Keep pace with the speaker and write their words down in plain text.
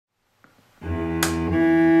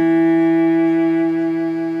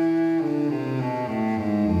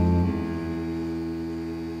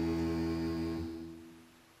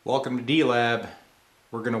Welcome to D-Lab.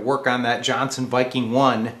 We're going to work on that Johnson Viking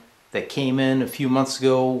 1 that came in a few months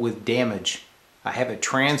ago with damage. I have it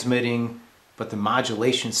transmitting, but the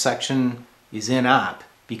modulation section is in op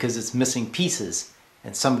because it's missing pieces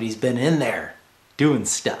and somebody's been in there doing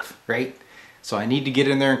stuff, right? So I need to get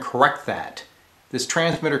in there and correct that. This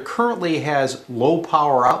transmitter currently has low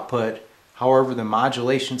power output, however the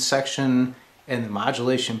modulation section and the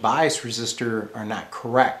modulation bias resistor are not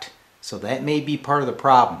correct. So that may be part of the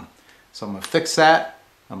problem. So I'm going to fix that.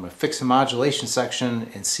 I'm going to fix the modulation section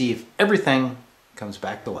and see if everything comes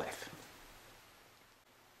back to life.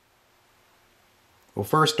 Well,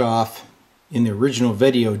 first off, in the original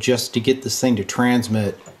video, just to get this thing to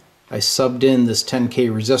transmit, I subbed in this 10K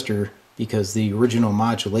resistor because the original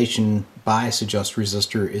modulation bias adjust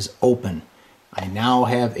resistor is open. I now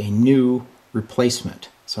have a new replacement.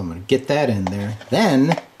 So I'm going to get that in there.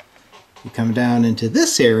 Then you come down into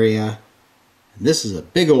this area, and this is a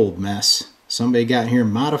big old mess. Somebody got here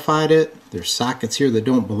and modified it. There's sockets here that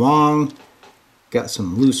don't belong. Got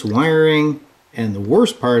some loose wiring, and the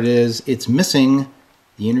worst part is it's missing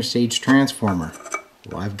the Interstage transformer.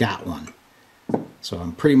 Well, I've got one. So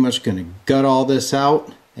I'm pretty much going to gut all this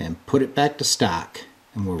out and put it back to stock,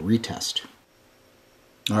 and we'll retest.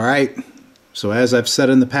 Alright, so as I've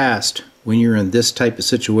said in the past, when you're in this type of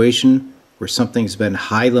situation where something's been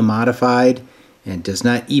highly modified and does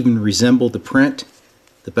not even resemble the print,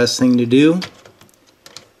 the best thing to do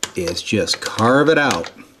is just carve it out,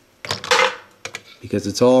 because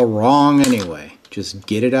it's all wrong anyway. Just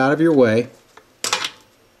get it out of your way,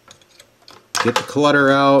 get the clutter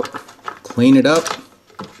out, clean it up,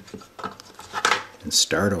 and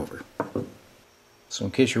start over. So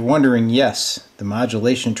in case you're wondering, yes, the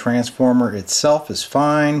modulation transformer itself is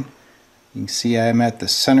fine. You can see I'm at the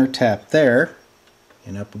center tap there,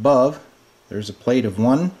 and up above there's a plate of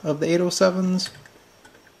one of the 807s,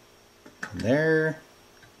 and there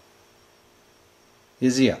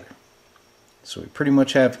is the other. So we pretty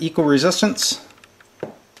much have equal resistance,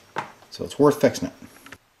 so it's worth fixing it.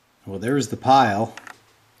 Well, there's the pile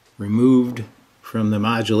removed from the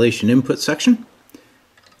modulation input section.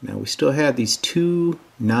 Now we still have these two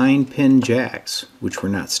 9-pin jacks, which were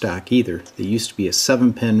not stock either. They used to be a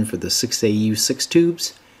 7-pin for the 6AU 6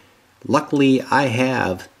 tubes. Luckily, I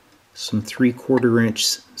have some 3/4 inch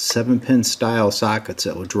 7-pin style sockets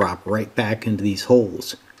that will drop right back into these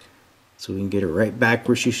holes, so we can get it right back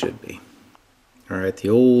where she should be. Alright, the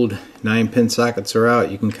old 9-pin sockets are out.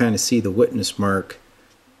 You can kind of see the witness mark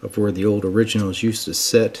of where the old originals used to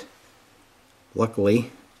sit.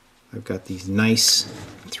 Luckily, I've got these nice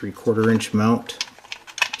 3/4 inch mount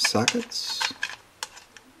sockets.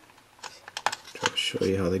 Try to show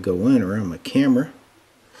you how they go in around my camera.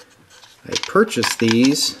 I purchased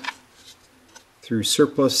these through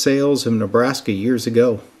surplus sales in Nebraska years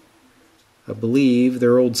ago. I believe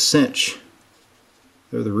they're old cinch.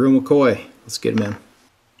 They're the real McCoy. Let's get them in.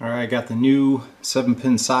 Alright, I got the new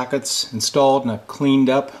 7-pin sockets installed, and I've cleaned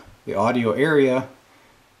up the audio area.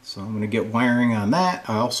 So I'm going to get wiring on that.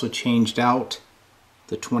 I also changed out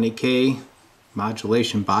the 20K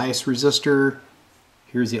modulation bias resistor.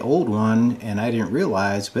 Here's the old one, and I didn't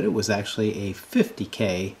realize, but it was actually a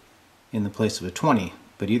 50K in the place of a 20.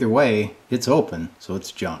 But either way, it's open, so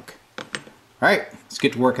it's junk. Alright, let's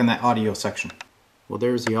get to work on that audio section. Well,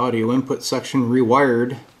 there's the audio input section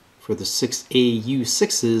rewired for the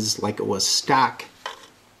 6AU6s like it was stock.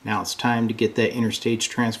 Now it's time to get that Interstage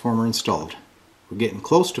transformer installed. We're getting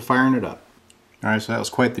close to firing it up. Alright, so that was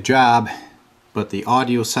quite the job, but the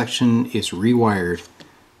audio section is rewired.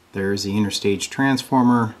 There's the Interstage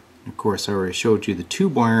transformer. Of course, I already showed you the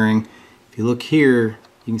tube wiring. If you look here,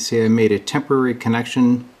 you can see I made a temporary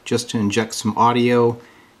connection just to inject some audio,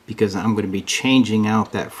 because I'm going to be changing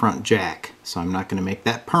out that front jack, so I'm not going to make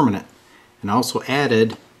that permanent. And I also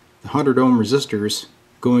added the 100 ohm resistors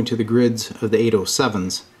going to the grids of the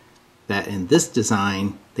 807s that in this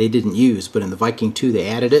design they didn't use, but in the Viking 2 they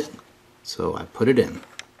added it, so I put it in.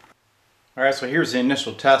 Alright, so here's the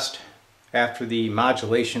initial test after the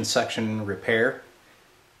modulation section repair.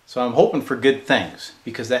 So I'm hoping for good things,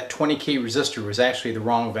 because that 20K resistor was actually the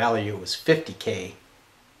wrong value. It was 50K.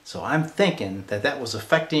 So I'm thinking that that was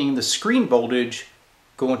affecting the screen voltage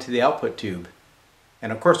going to the output tube.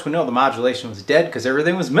 And of course we know the modulation was dead because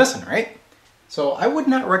everything was missing, right? So I would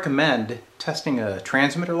not recommend testing a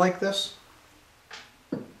transmitter like this,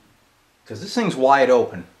 because this thing's wide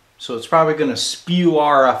open. So it's probably going to spew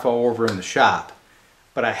RF all over in the shop.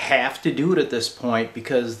 But I have to do it at this point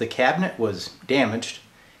because the cabinet was damaged,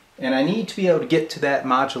 and I need to be able to get to that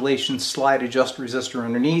modulation slide adjust resistor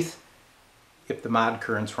underneath if the mod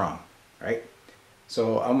current's wrong, right?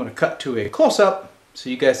 So I'm going to cut to a close-up so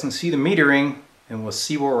you guys can see the metering and we'll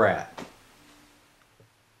see where we're at.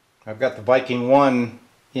 I've got the Viking 1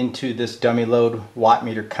 into this dummy load watt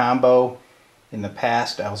meter combo. In the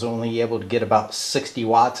past I was only able to get about 60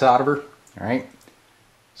 watts out of her. Alright,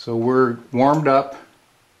 so we're warmed up.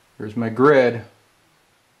 Here's my grid,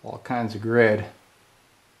 all kinds of grid.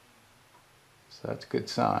 So that's a good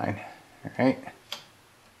sign. Alright,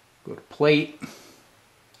 go to plate.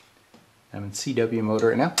 I'm in CW mode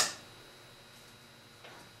right now.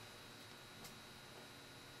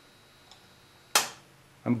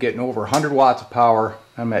 I'm getting over 100 watts of power.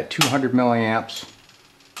 I'm at 200 milliamps.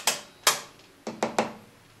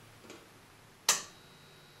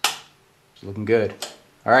 It's looking good.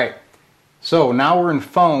 Alright, so now we're in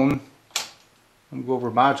phone. I'm going to go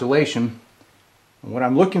over modulation. And what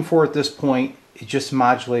I'm looking for at this point is just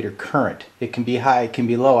modulator current. It can be high, it can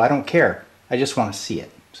be low, I don't care. I just want to see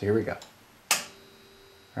it. So here we go.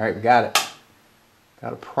 Alright, we got it.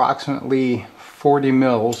 Got approximately 40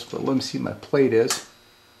 mils, but let me see what my plate is.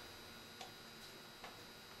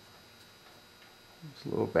 There's a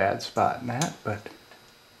little bad spot in that, but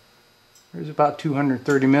there's about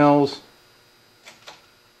 230 mils.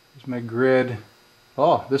 Here's my grid.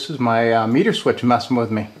 Oh, this is my meter switch messing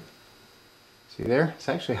with me. See there? It's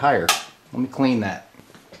actually higher. Let me clean that.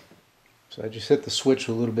 So I just hit the switch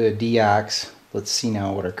with a little bit of deox. Let's see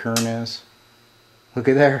now what our current is. Look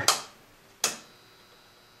at there.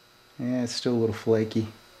 Yeah, it's still a little flaky.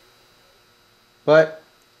 But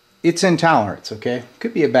it's in tolerance, okay?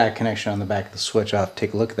 Could be a bad connection on the back of the switch. I'll have to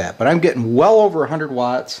take a look at that. But I'm getting well over 100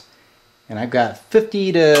 watts. And I've got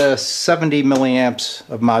 50 to 70 milliamps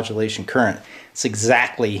of modulation current. It's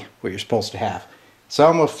exactly what you're supposed to have. So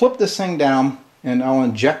I'm going to flip this thing down and I'll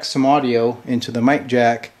inject some audio into the mic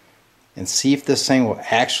jack and see if this thing will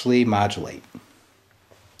actually modulate.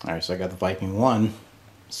 Alright, so I got the Viking 1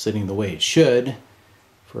 sitting the way it should.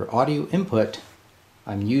 For audio input,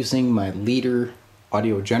 I'm using my leader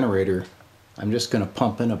audio generator. I'm just going to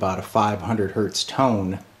pump in about a 500 hertz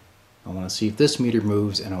tone. I want to see if this meter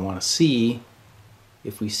moves, and I want to see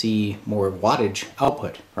if we see more wattage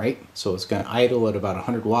output, right? So it's going to idle at about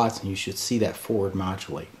 100 watts, and you should see that forward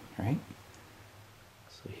modulate, right?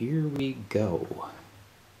 So here we go.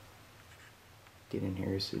 Get in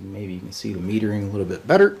here so maybe you can see the metering a little bit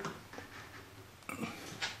better. Here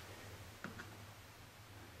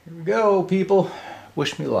we go, people.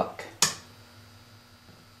 Wish me luck.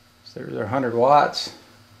 So there's our 100 watts.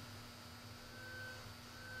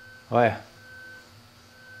 Oh yeah.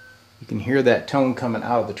 You can hear that tone coming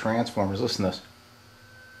out of the transformers. Listen to this.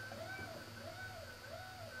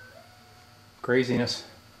 Craziness.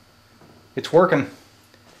 It's working.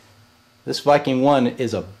 This Viking 1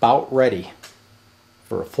 is about ready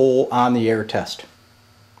for a full on-the-air test.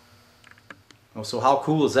 Oh, so how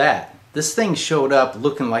cool is that? This thing showed up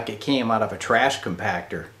looking like it came out of a trash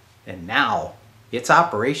compactor, and now it's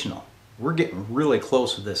operational. We're getting really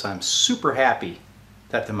close with this. I'm super happy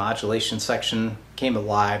that the modulation section came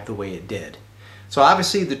alive the way it did. So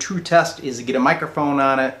obviously the true test is to get a microphone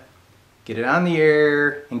on it, get it on the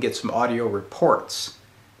air, and get some audio reports.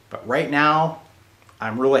 But right now,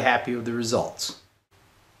 I'm really happy with the results.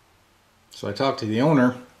 So I talked to the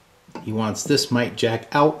owner. He wants this mic jack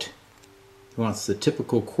out. He wants the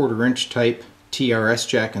typical 1/4 inch type TRS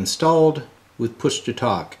jack installed with push to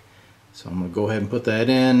talk. So I'm going to go ahead and put that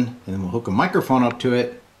in, and then we'll hook a microphone up to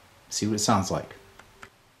it, see what it sounds like.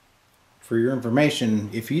 For your information,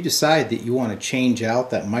 if you decide that you want to change out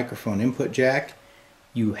that microphone input jack,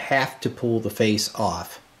 you have to pull the face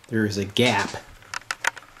off. There is a gap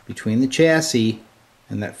between the chassis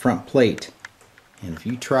and that front plate. And if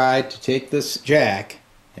you try to take this jack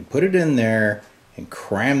and put it in there and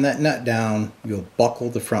cram that nut down, you'll buckle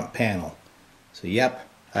the front panel. So yep,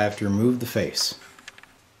 I have to remove the face.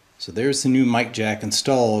 So there's the new mic jack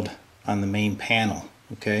installed on the main panel.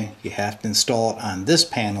 Okay, you have to install it on this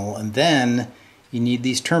panel, and then you need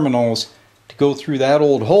these terminals to go through that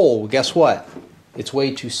old hole. Well, guess what? It's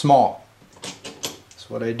way too small. So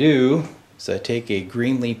what I do is I take a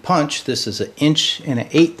Greenlee punch. This is 1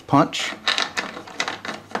 1/8" punch.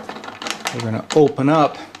 We're going to open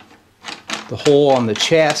up the hole on the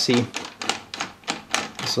chassis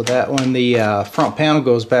so that when the front panel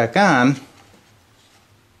goes back on,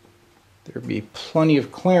 there'll be plenty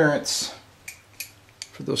of clearance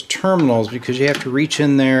for those terminals, because you have to reach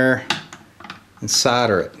in there and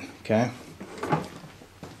solder it. Okay,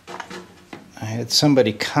 I had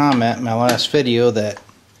somebody comment in my last video that,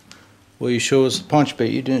 well, you show us the punch but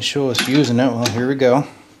you didn't show us using it. Well, here we go.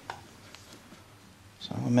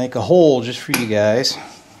 So I'm gonna make a hole just for you guys.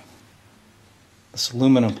 This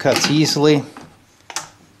aluminum cuts easily.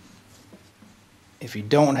 if you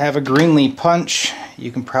don't have a Greenlee punch,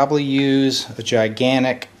 you can probably use a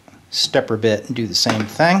gigantic stepper bit and do the same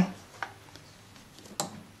thing.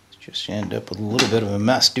 Just end up with a little bit of a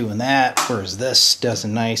mess doing that, whereas this does a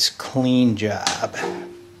nice clean job.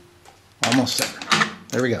 Almost there.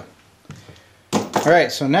 There we go.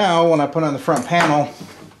 Alright, so now when I put on the front panel,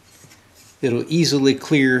 it'll easily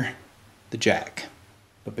clear the jack.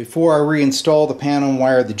 But before I reinstall the panel and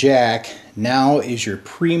wire the jack, now is your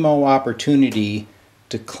primo opportunity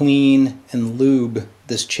to clean and lube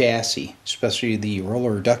this chassis, especially the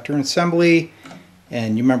roller reductor assembly.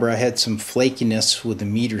 And you remember I had some flakiness with the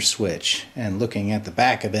meter switch, and looking at the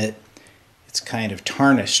back of it, it's kind of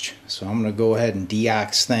tarnished. So I'm going to go ahead and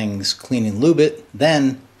deox things, clean and lube it,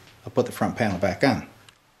 then I'll put the front panel back on.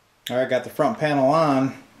 Alright, got the front panel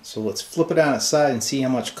on, so let's flip it on its side and see how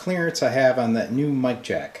much clearance I have on that new mic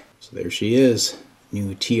jack. So there she is,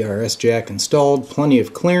 new TRS jack installed, plenty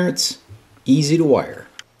of clearance, easy to wire.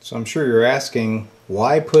 So I'm sure you're asking,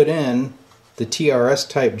 why put in the TRS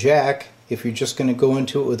type jack if you're just going to go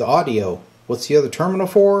into it with audio? What's the other terminal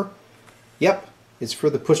for? Yep, it's for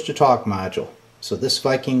the push-to-talk module. So this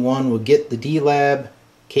Viking 1 will get the D-Lab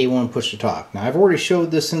K1 push-to-talk. Now I've already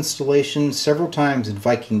showed this installation several times in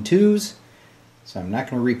Viking 2s, so I'm not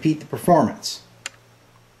going to repeat the performance.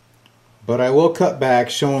 But I will cut back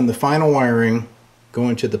showing the final wiring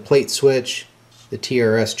going to the plate switch, the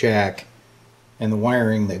TRS jack, and the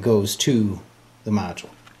wiring that goes to the module.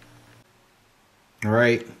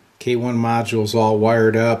 Alright, K1 module is all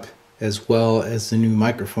wired up, as well as the new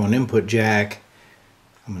microphone input jack.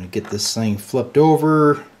 I'm going to get this thing flipped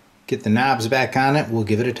over, get the knobs back on it, we'll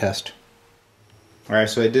give it a test. Alright,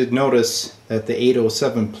 so I did notice that the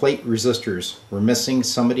 807 plate resistors were missing.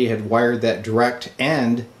 Somebody had wired that direct,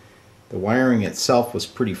 and the wiring itself was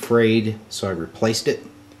pretty frayed, so I replaced it.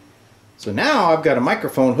 So now I've got a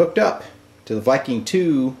microphone hooked up to the Viking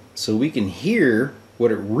 2 so we can hear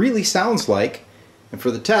what it really sounds like. And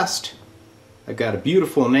for the test, I've got a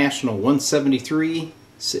beautiful National 173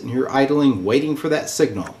 sitting here idling, waiting for that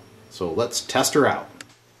signal. So let's test her out.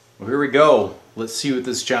 Well, here we go. Let's see what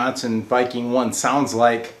this Johnson Viking 1 sounds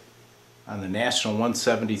like on the National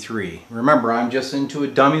 173. Remember, I'm just into a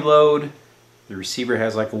dummy load. The receiver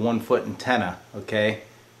has like a 1-foot antenna, okay?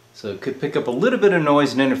 So it could pick up a little bit of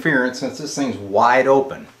noise and interference since this thing's wide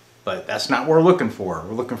open. But that's not what we're looking for.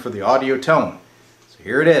 We're looking for the audio tone. So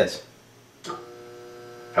here it is.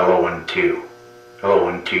 Hello 1 2. Hello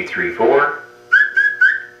 1 2 3 4.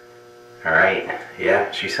 Alright,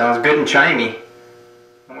 yeah, she sounds good and chimey.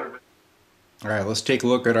 Alright, let's take a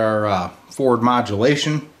look at our forward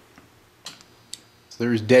modulation. So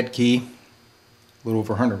there's dead key, a little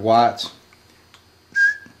over 100 watts.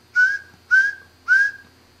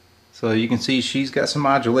 So you can see she's got some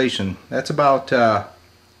modulation. That's about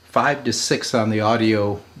 5 to 6 on the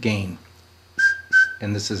audio gain.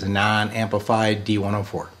 And this is a non-amplified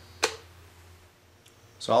D104.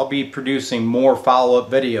 So I'll be producing more follow-up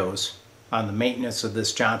videos on the maintenance of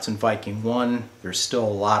this Johnson Viking 1. There's still a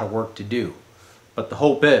lot of work to do. But the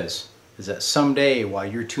hope is that someday while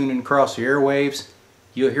you're tuning across the airwaves,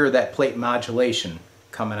 you'll hear that plate modulation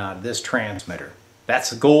coming out of this transmitter. That's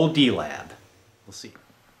the gold D-Lab. We'll see.